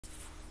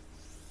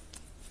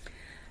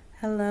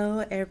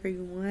Hello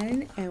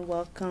everyone, and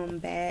welcome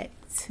back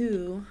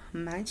to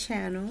my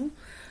channel.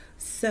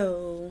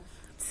 So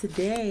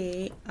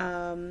today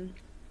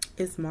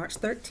is March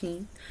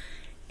 13th,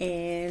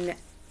 and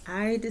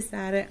I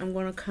decided I'm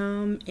going to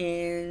come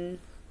and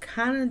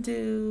kind of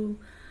do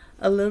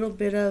a little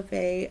bit of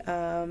a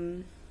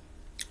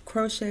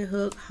crochet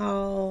hook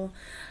haul.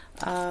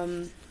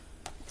 I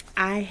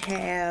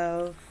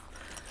have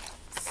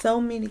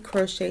so many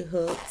crochet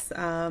hooks.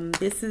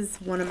 This is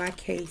one of my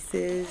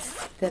cases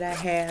that I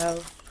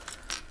have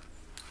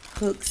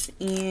hooks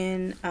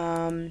in,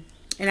 and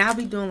I'll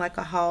be doing like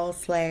a haul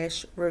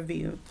slash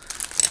review.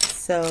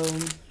 So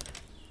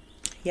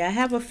yeah, I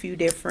have a few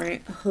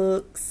different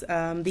hooks.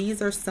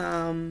 These are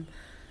some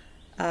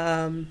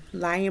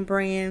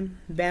LionBrand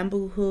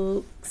bamboo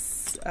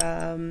hooks.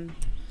 I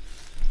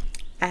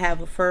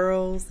have a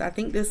furls. I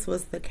think this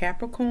was the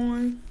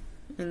Capricorn,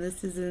 and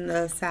this is in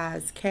the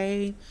size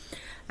K.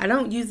 I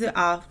don't use it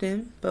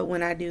often, but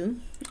when I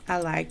do, I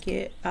like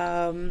it.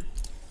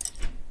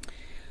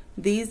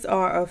 These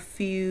are a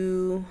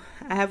few.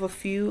 I have a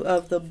few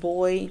of the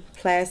Boye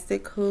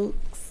plastic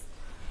hooks.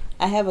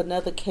 I have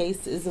another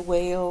case as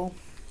well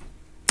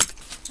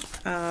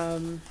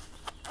that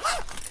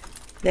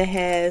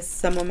has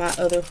some of my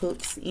other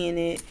hooks in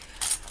it.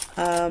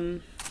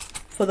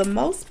 For the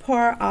most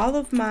part, all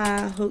of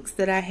my hooks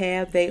that I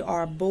have, they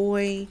are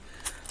Boye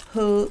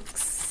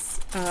hooks.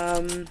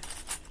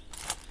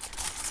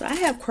 So I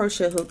have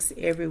crochet hooks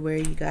everywhere,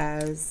 you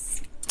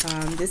guys.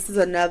 This is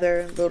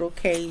another little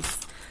case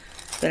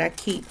that I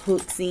keep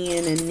hooks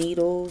in and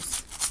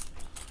needles.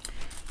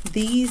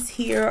 These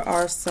here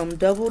are some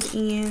doubled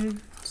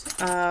end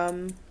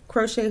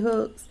crochet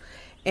hooks,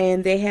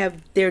 and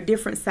they're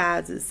different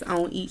sizes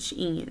on each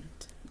end.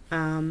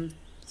 So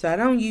I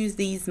don't use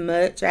these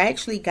much. I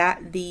actually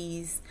got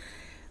these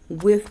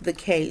with the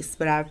case,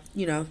 but I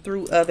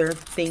threw other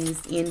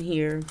things in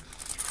here.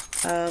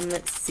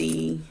 Let's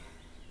see.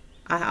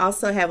 I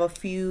also have a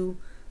few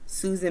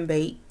Susan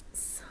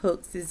Bates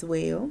hooks as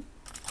well.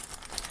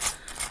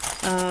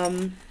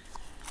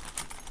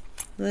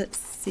 Let's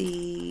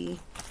see.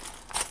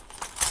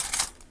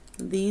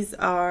 These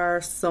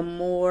are some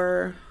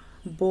more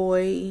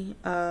Boye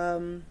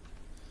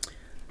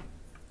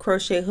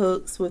crochet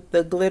hooks with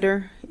the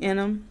glitter in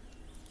them.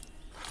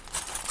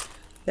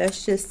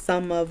 That's just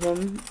some of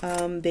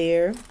them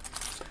there.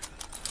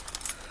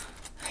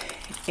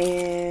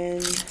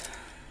 And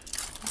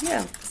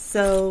yeah,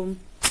 so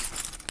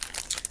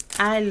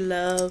I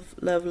love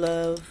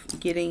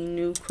getting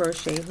new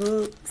crochet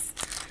hooks,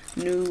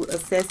 new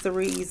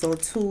accessories or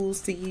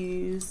tools to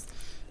use,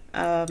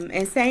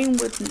 and same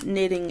with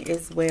knitting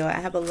as well. I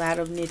have a lot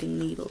of knitting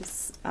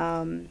needles.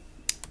 But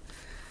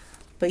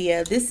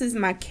yeah, this is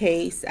my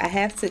case. I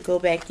have to go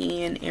back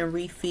in and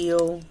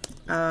refill,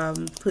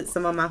 put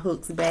some of my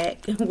hooks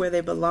back where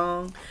they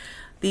belong.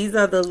 These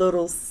are the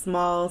little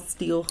small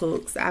steel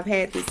hooks. I've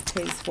had this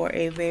case for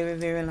a very,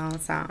 very long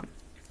time.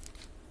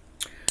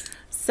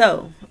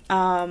 So,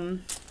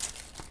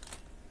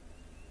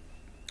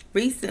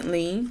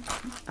 recently,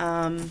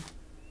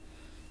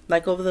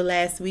 like over the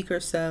last week or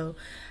so,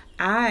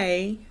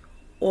 I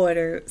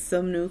ordered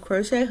some new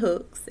crochet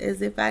hooks,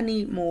 as if I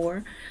need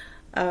more.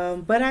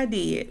 But I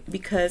did,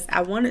 because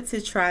I wanted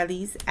to try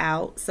these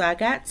out. So I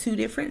got two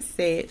different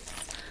sets.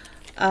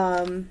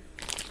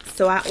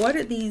 So I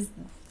ordered these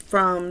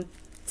from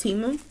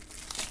Temu.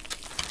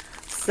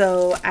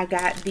 So I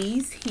got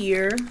these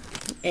here,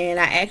 and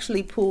I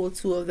actually pulled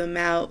two of them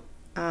out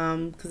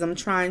because I'm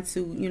trying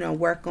to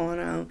work on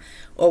them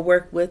or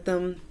work with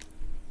them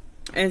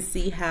and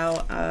see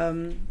how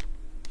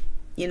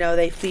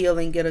they feel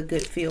and get a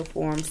good feel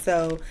for them.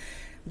 So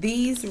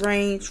these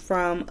range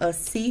from a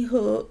C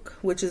hook,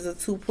 which is a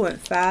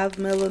 2.5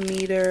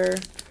 millimeter,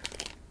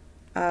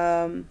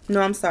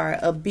 no, I'm sorry,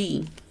 a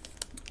B,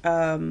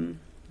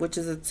 which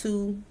is a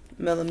 2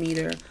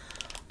 millimeter,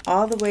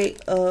 all the way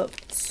up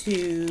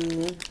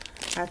to,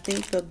 I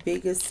think the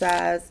biggest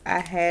size I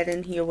had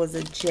in here was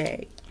a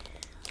J.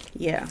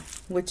 Yeah,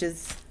 which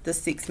is the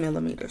 6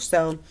 millimeter.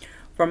 So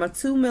from a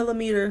 2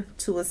 millimeter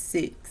to a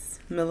 6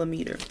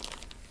 millimeter.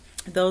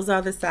 Those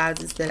are the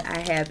sizes that I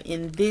have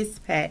in this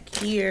pack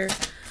here.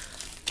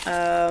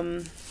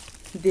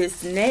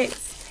 This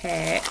next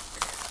pack,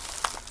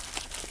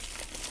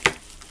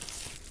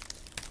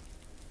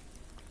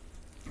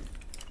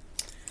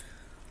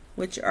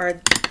 which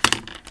are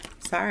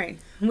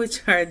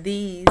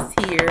these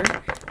here.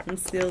 I'm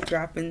still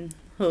dropping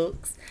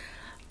hooks.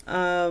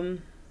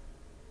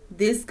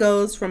 This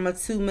goes from a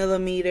 2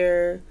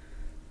 millimeter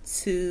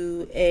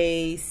to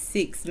a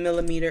 6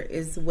 millimeter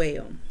as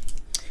well.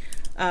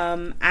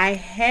 I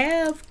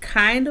have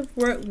kind of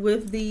worked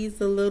with these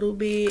a little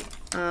bit,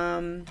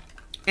 and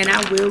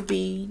I will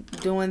be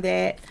doing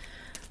that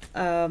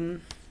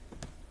in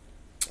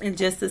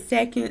just a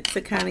second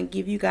to kind of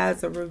give you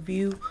guys a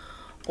review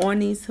on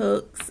these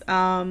hooks.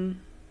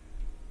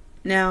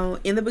 Now,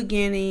 in the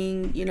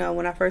beginning,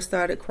 when I first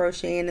started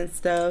crocheting and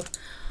stuff,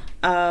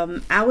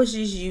 I was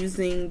just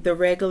using the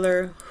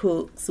regular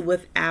hooks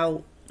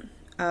without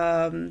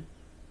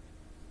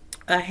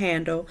a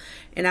handle,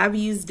 and I've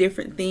used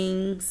different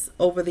things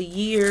over the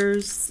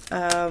years.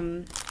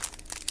 I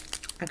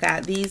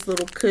got these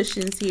little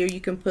cushions here you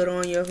can put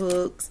on your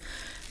hooks.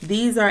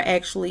 These are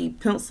actually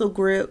pencil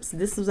grips.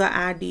 This was an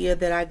idea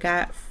that I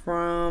got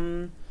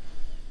from,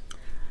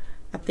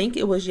 I think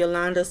it was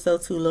Yolanda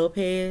Soto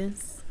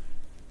Lopez.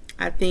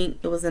 I think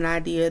it was an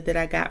idea that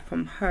I got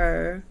from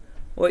her,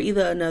 or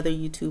either another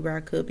YouTuber.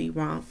 I could be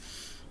wrong.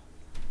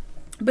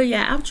 But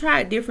yeah, I've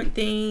tried different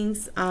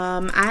things.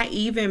 I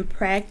even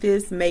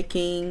practiced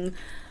making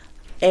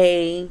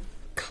a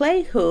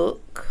clay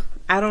hook.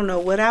 I don't know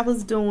what I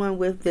was doing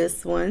with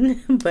this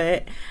one,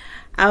 but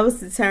I was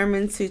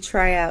determined to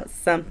try out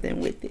something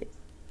with it.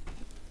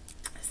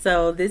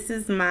 So this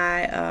is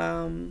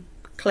my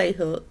clay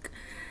hook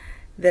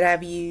that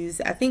I've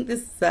used. I think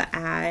this is an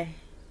eye.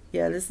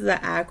 Yeah, this is an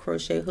eye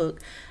crochet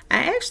hook. I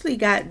actually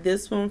got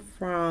this one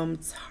from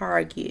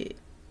Target,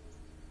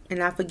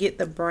 and I forget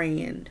the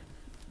brand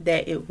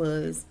that it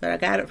was, but I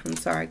got it from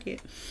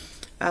Target.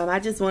 I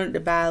just wanted to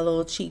buy a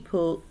little cheap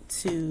hook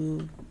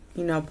to,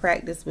 you know,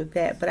 practice with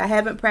that, but I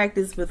haven't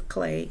practiced with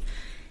clay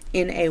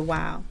in a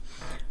while.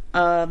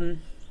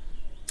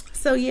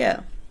 So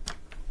yeah,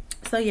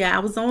 I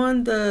was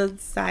on the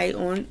site,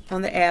 on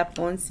the app,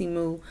 on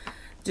Temu,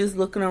 just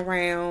looking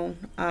around,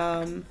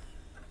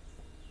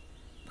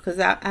 because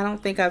I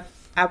don't think I've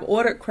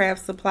ordered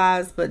craft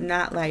supplies, but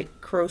not like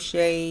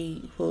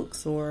crochet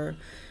hooks or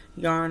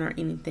yarn or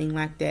anything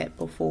like that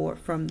before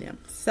from them.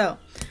 So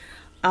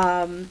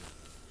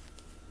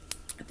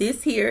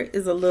this here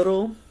is a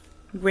little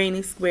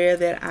granny square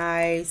that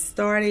I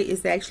started.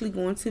 It's actually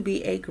going to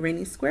be a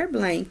granny square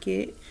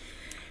blanket.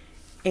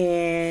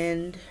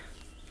 And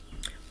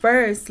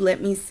first,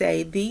 let me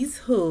say, these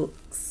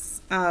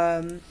hooks,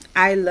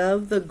 I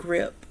love the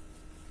grip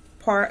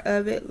part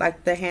of it,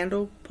 like the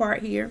handle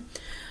part here.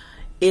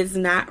 It's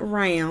not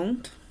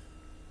round,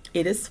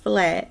 it is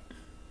flat,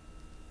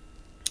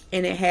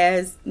 and it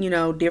has, you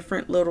know,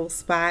 different little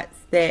spots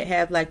that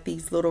have like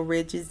these little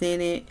ridges in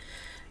it,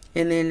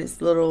 and then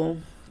this little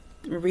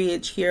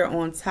ridge here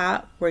on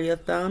top where your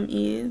thumb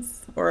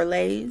is or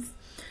lays.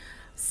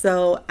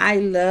 So I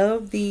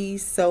love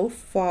these so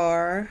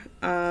far.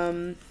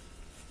 Now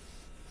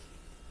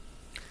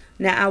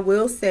I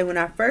will say, when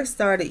I first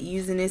started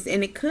using this,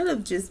 and it could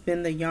have just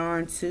been the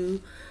yarn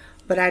too,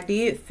 but I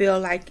did feel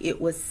like it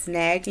was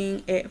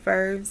snagging at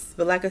first.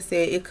 But like I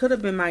said, it could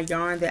have been my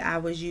yarn that I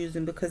was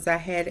using, because I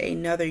had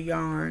another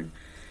yarn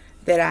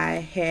that I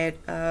had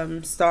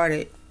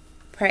started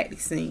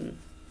practicing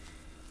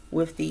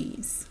with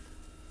these.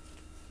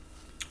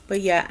 But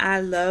yeah, I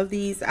love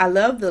these. I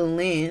love the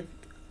length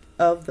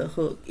of the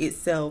hook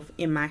itself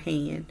in my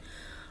hand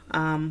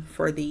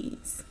for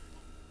these,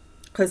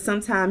 because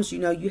sometimes, you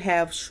know, you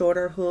have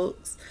shorter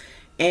hooks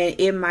and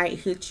it might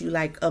hit you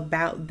like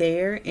about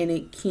there, and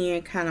it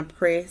can kind of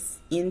press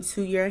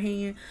into your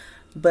hand.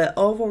 But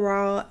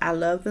overall, I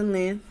love the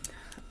length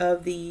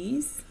of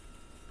these,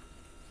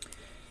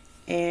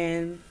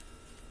 and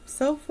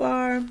so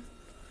far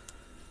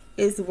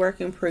it's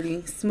working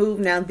pretty smooth.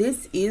 Now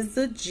this is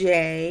the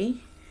J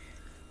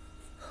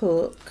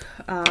hook.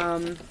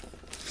 I'm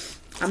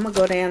gonna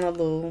go down a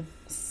little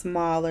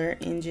smaller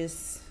and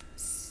just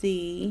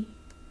see.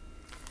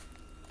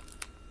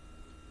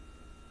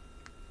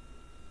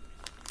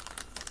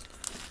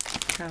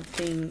 How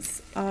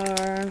things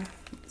are.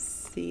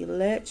 Let's see,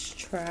 let's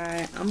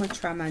try, I'm gonna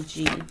try my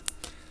G. I'm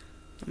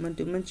gonna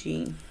do my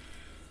G.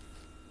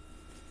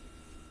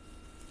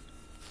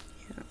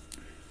 Yeah.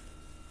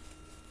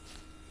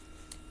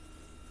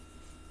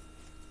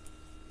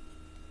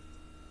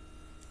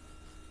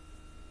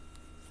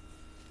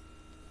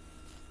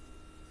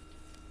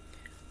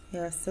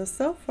 Yeah,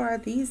 so far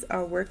these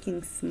are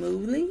working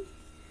smoothly,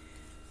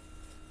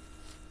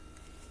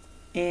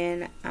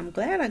 and I'm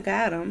glad I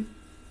got them,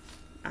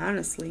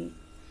 honestly.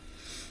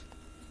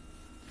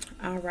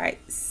 All right,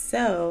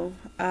 so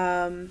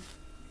I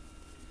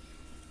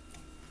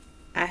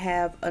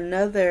have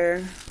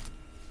another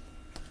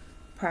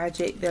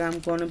project that I'm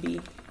going to be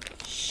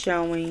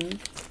showing,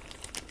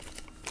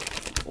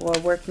 or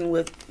working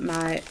with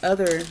my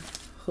other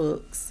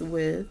hooks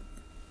with.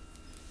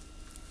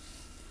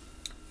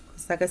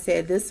 Like I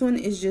said, this one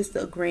is just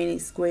a granny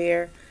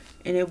square,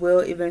 and it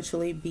will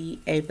eventually be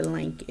a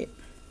blanket.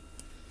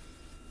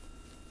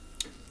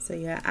 So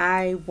yeah,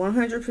 I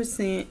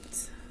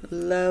 100%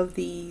 love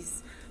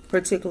these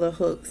particular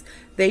hooks.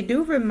 They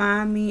do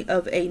remind me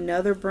of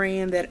another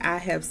brand that I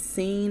have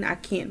seen. I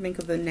can't think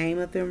of the name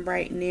of them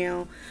right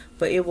now,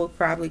 but it will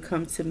probably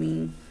come to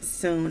me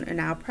soon,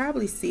 and I'll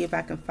probably see if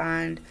I can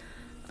find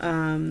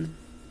the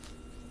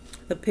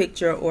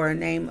picture or a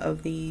name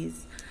of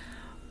these.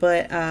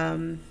 But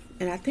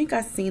and I think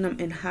I've seen them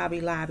in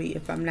Hobby Lobby,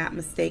 if I'm not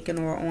mistaken,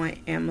 or on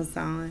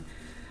Amazon.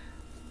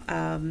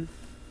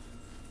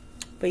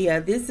 But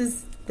yeah, this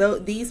is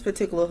these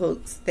particular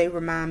hooks, they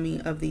remind me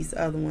of these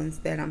other ones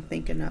that I'm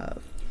thinking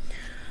of.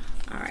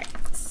 All right,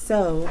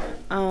 so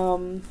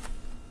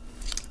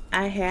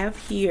I have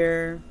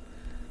here,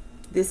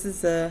 this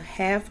is a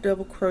half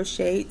double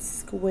crocheted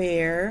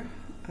square.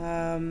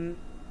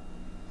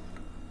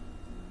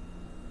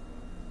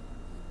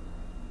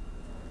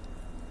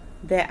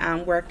 that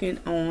I'm working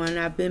on.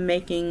 I've been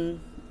making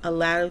a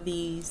lot of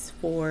these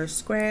for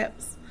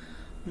scraps.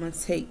 I'm going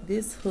to take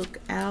this hook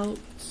out.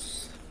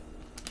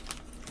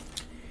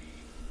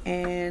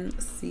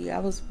 And see, I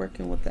was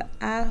working with the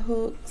eye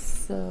hooks,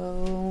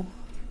 so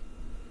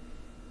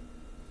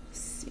let's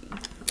see.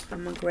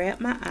 I'm going to grab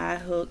my eye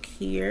hook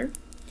here.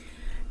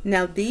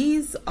 Now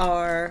these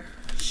are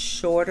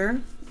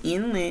shorter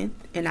in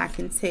length, and I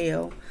can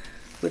tell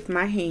with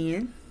my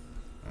hand.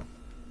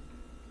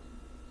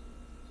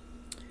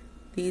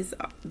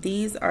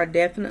 These are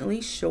definitely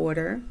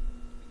shorter.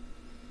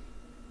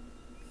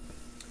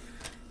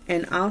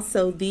 And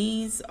also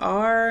they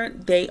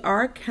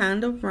are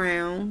kind of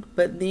round,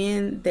 but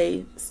then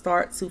they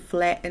start to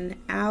flatten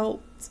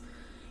out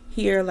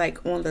here,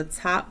 like on the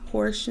top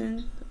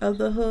portion of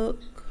the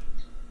hook.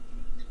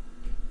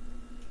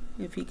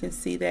 If you can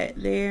see that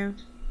there.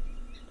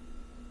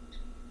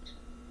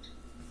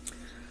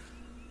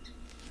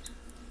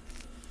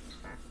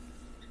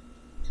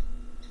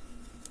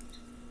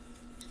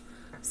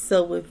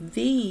 So with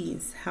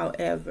these,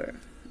 however,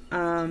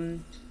 the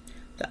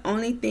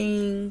only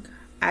thing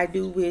I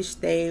do wish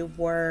they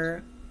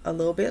were a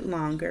little bit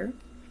longer.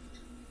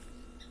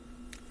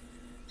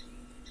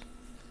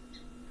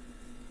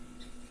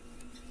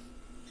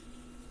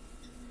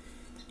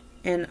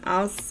 And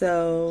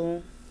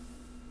also,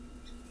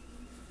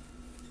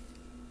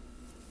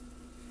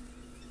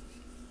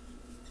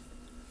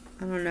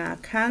 I don't know, I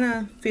kind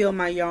of feel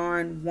my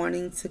yarn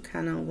wanting to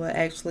kind of, well,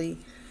 actually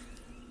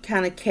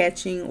kind of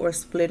catching or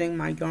splitting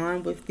my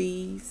yarn with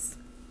these.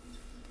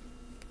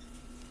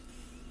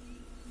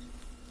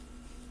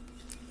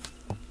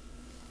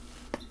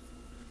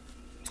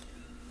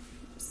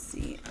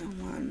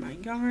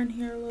 Yarn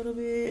here a little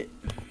bit.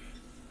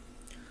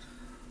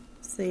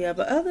 So yeah,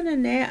 but other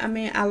than that, I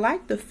mean, I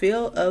like the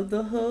feel of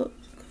the hook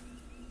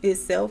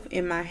itself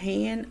in my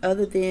hand.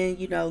 Other than,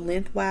 you know,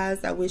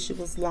 lengthwise, I wish it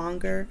was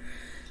longer.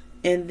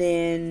 And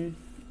then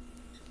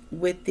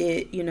with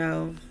it, you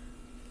know,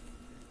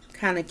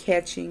 kind of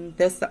catching,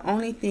 that's the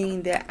only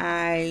thing that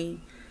I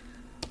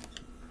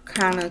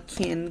kind of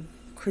can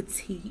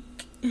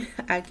critique,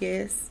 I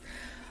guess.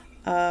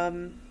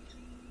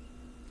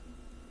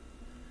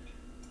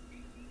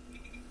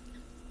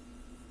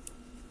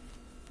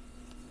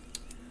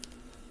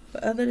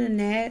 But other than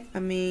that,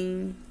 I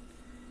mean,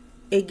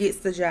 it gets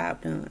the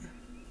job done.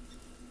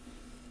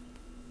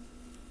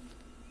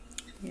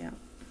 Yeah.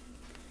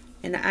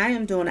 And I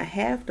am doing a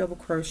half double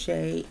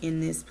crochet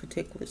in this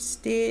particular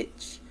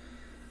stitch.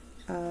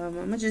 I'm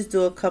going to just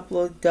do a couple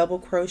of double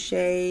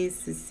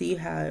crochets to see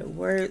how it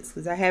works,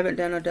 because I haven't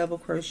done a double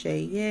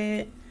crochet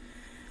yet.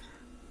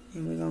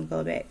 And we're going to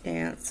go back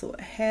down to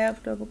a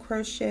half double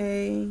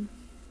crochet.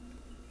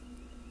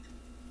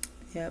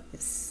 Yep,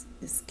 it's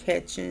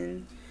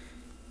catching.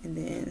 And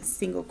then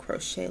single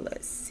crochet.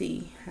 Let's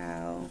see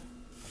how.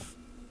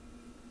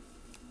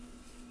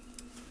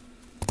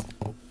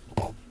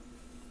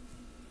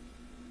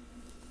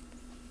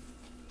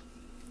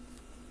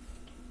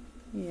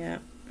 Yeah.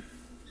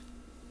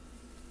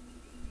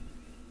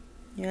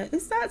 Yeah,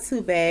 it's not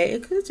too bad.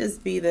 It could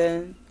just be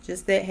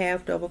just that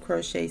half double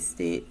crochet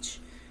stitch.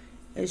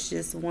 It's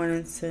just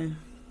wanting to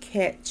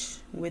catch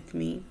with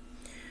me.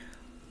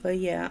 But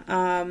yeah,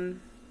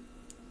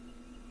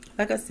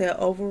 like I said,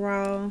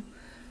 overall,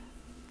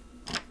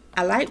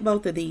 I like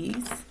both of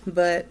these,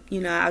 but you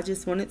know, I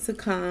just wanted to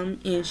come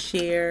and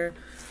share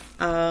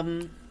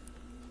my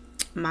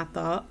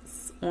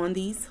thoughts on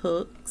these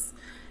hooks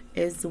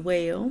as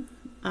well.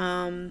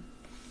 And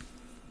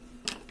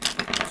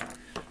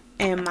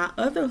my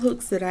other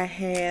hooks that I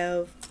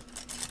have,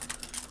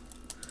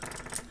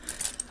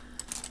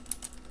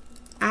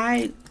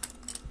 I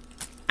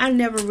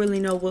never really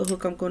know what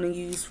hook I'm going to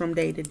use from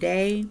day to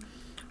day.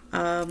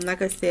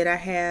 Like I said, I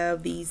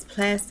have these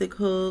plastic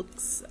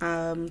hooks.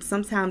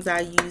 Sometimes I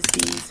use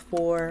these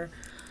for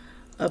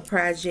a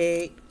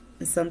project,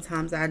 and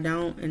sometimes I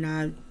don't, and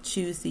I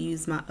choose to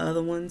use my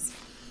other ones.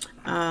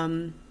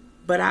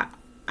 But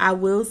I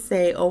will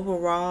say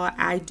overall,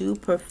 I do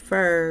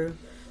prefer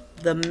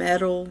the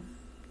metal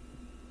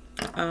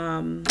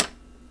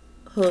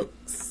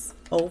hooks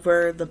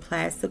over the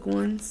plastic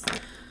ones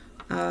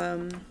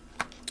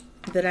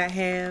that I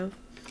have.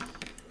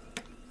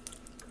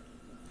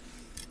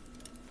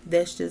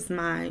 That's just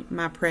my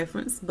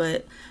preference,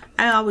 but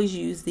I always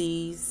use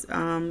these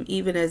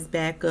even as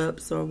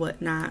backups or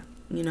whatnot.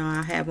 You know,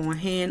 I have on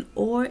hand,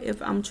 or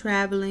if I'm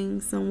traveling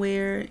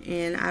somewhere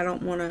and I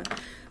don't want to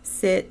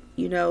set,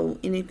 you know,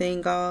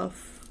 anything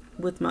off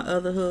with my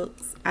other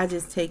hooks, I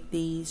just take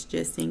these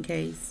just in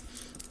case.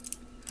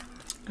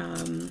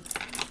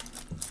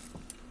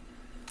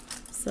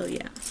 So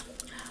yeah,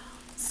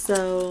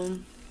 so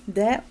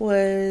that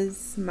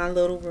was my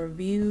little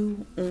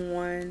review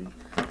on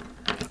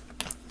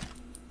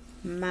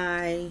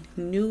my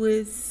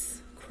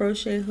newest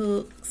crochet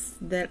hooks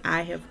that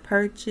I have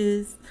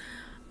purchased.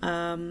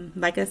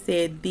 Like I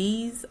said,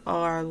 these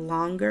are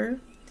longer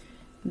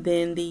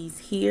than these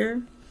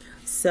here,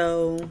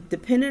 So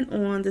depending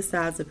on the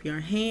size of your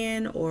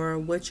hand or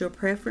what your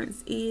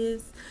preference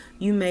is,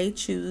 you may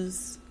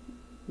choose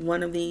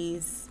one of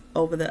these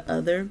over the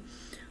other.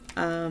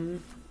 So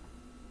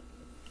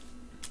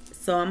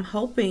I'm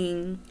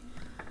hoping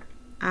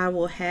I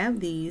will have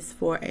these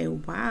for a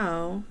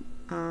while.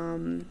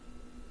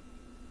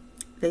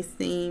 They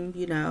seem,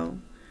 you know,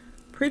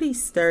 pretty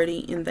sturdy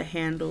in the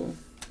handle.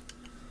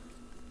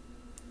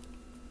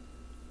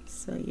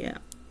 So yeah.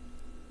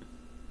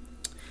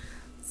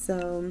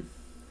 So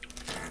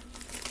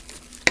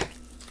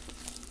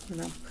I'm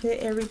gonna put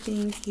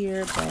everything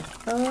here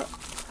back up,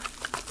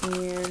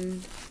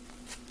 and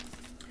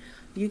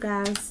you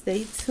guys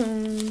stay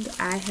tuned.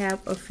 I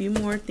have a few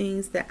more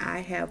things that I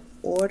have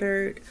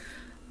ordered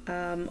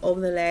over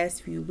the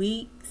last few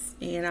weeks,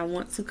 and I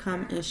want to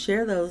come and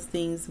share those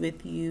things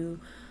with you.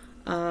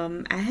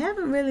 I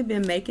haven't really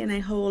been making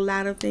a whole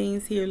lot of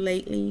things here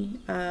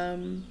lately,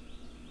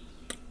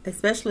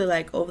 especially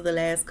like over the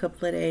last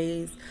couple of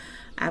days.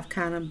 I've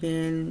kind of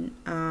been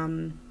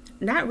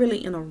not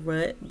really in a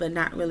rut, but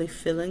not really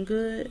feeling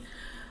good.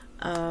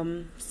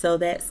 So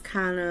that's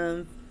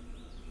kind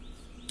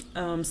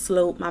of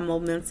slowed my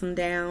momentum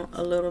down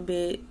a little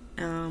bit.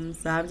 So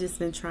I've just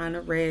been trying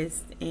to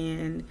rest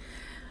and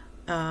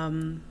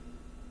kind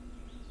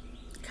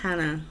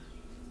of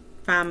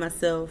find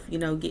myself, you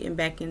know, getting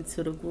back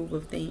into the groove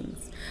of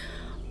things.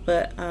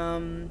 But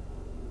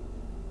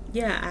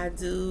yeah, I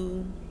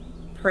do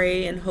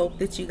pray and hope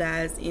that you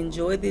guys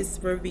enjoy this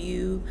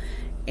review,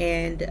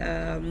 and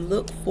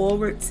look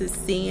forward to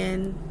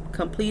seeing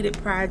completed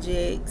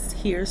projects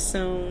here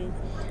soon.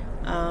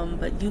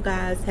 But you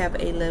guys have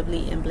a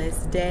lovely and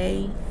blessed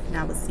day, and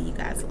I will see you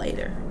guys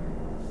later.